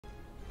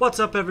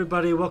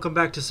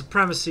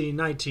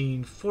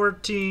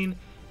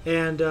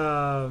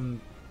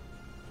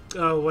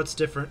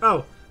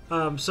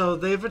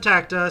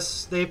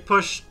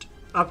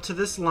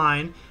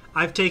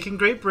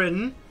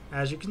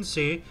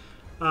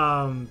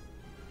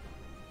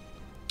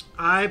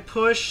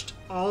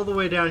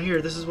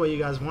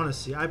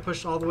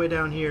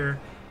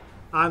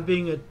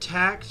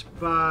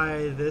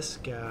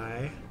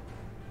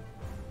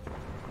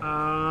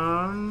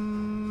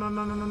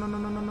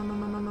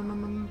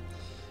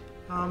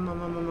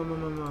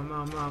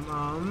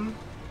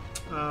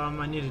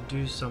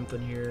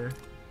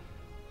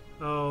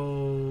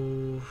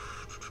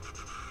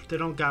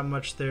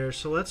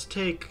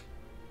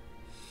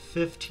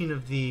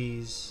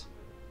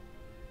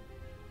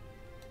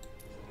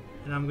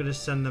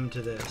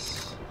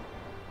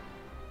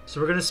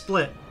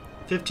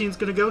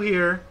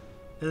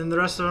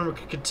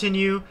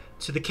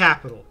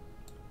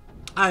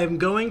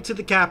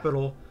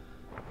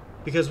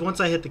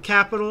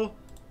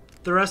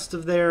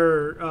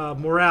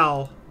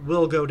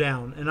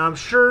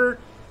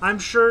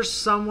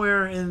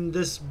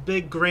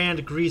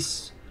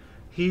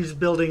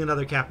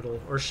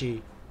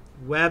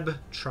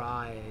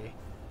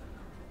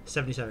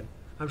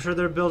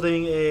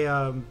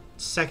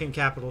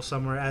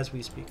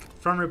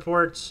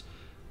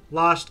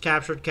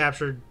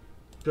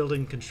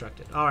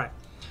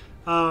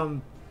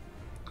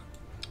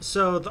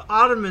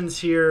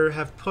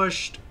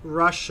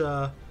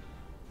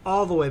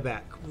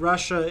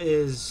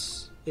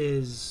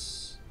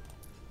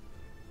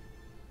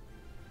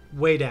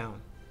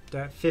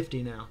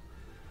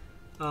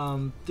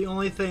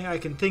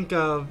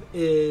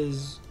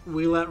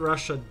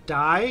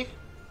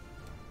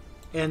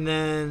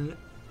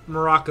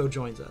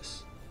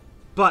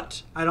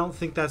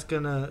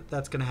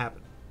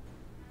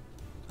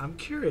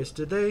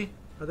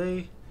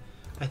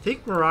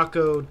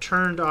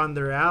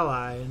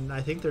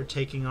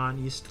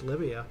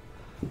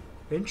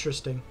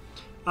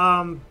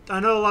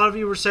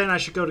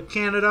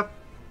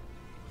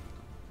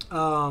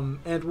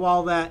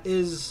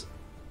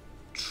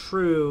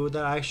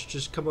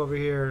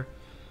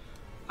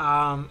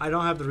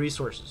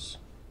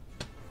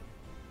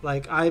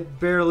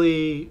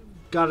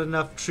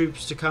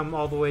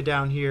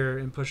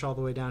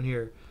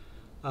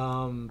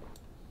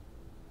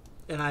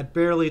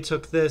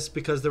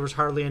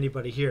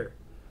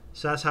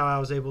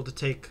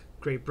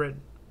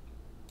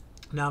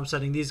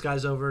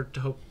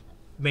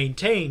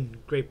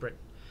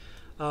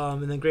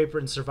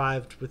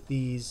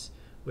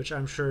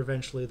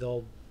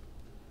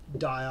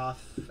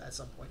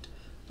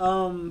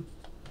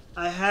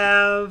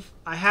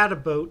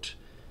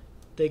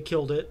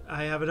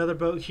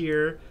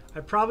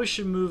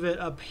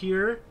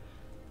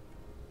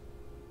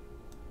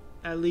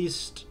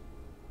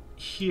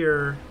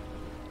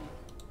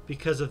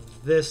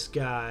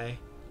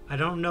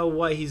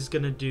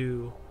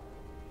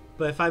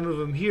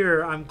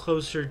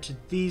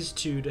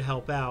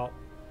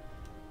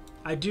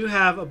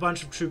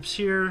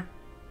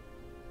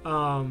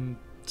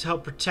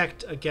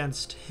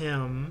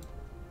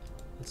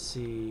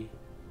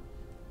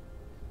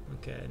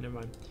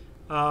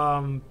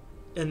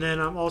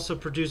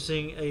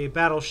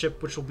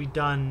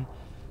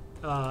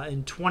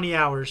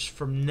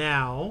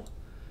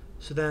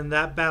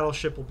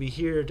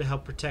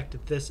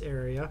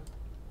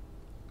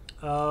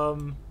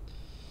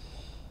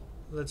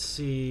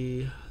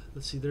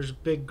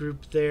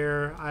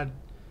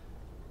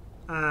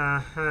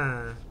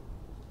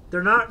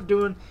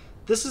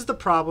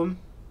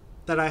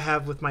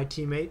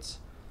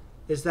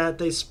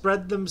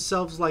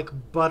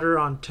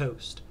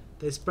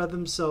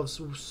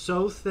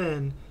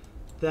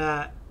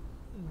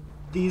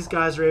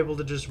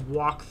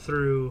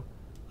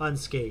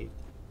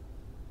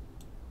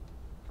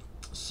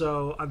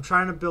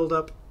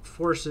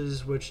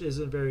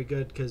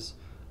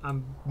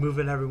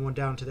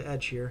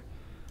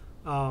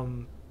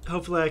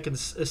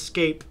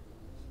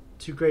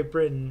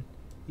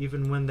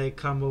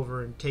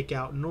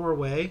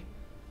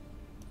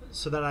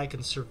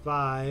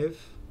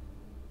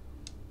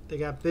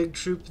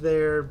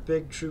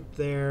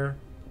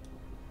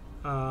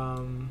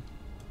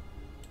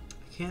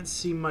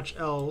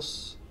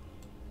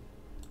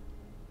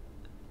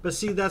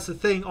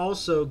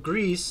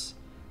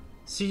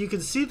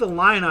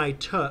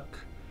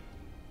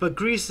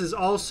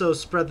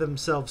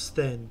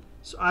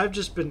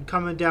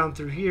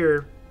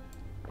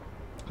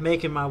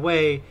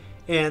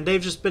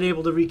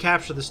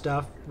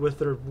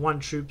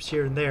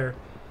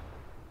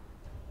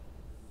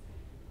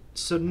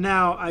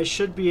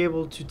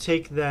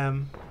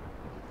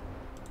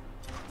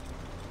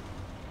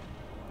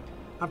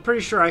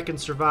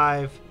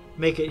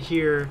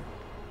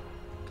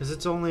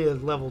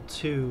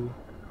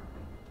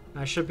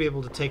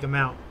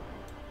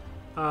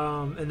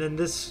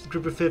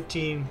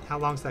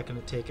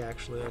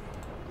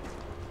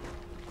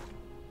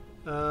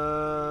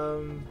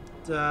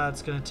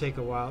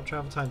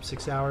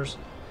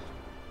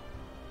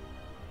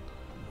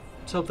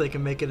Let's hope they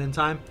can make it in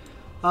time.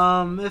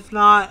 If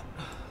not,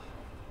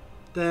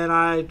 then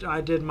I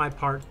did my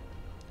part.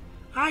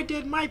 I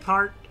did my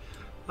part.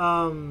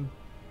 But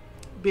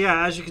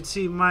yeah, as you can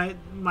see,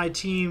 my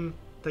team,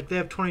 like, they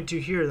have 22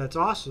 here. That's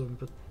awesome.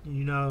 But,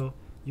 you know,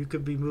 you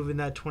could be moving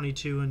that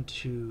 22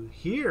 into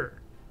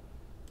here.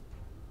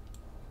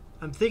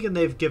 I'm thinking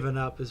they've given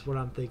up is what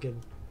I'm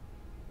thinking.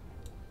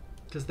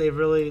 Because they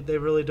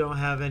really don't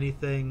have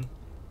anything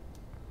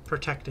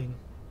protecting.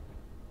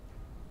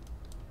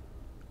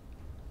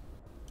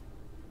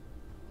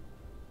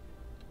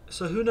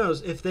 So who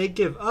knows? If they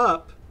give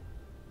up,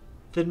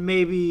 then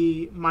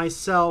maybe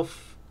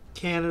myself,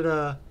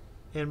 Canada,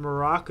 and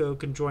Morocco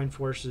can join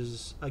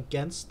forces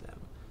against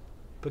them.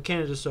 But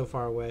Canada's so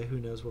far away, who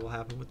knows what will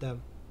happen with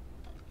them.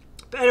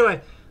 But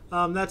anyway,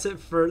 that's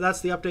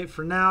the update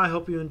for now. I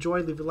hope you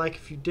enjoyed. Leave a like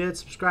if you did.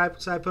 Subscribe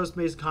because I post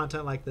amazing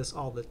content like this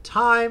all the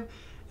time.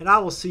 And I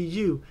will see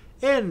you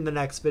in the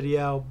next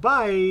video.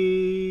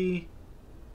 Bye!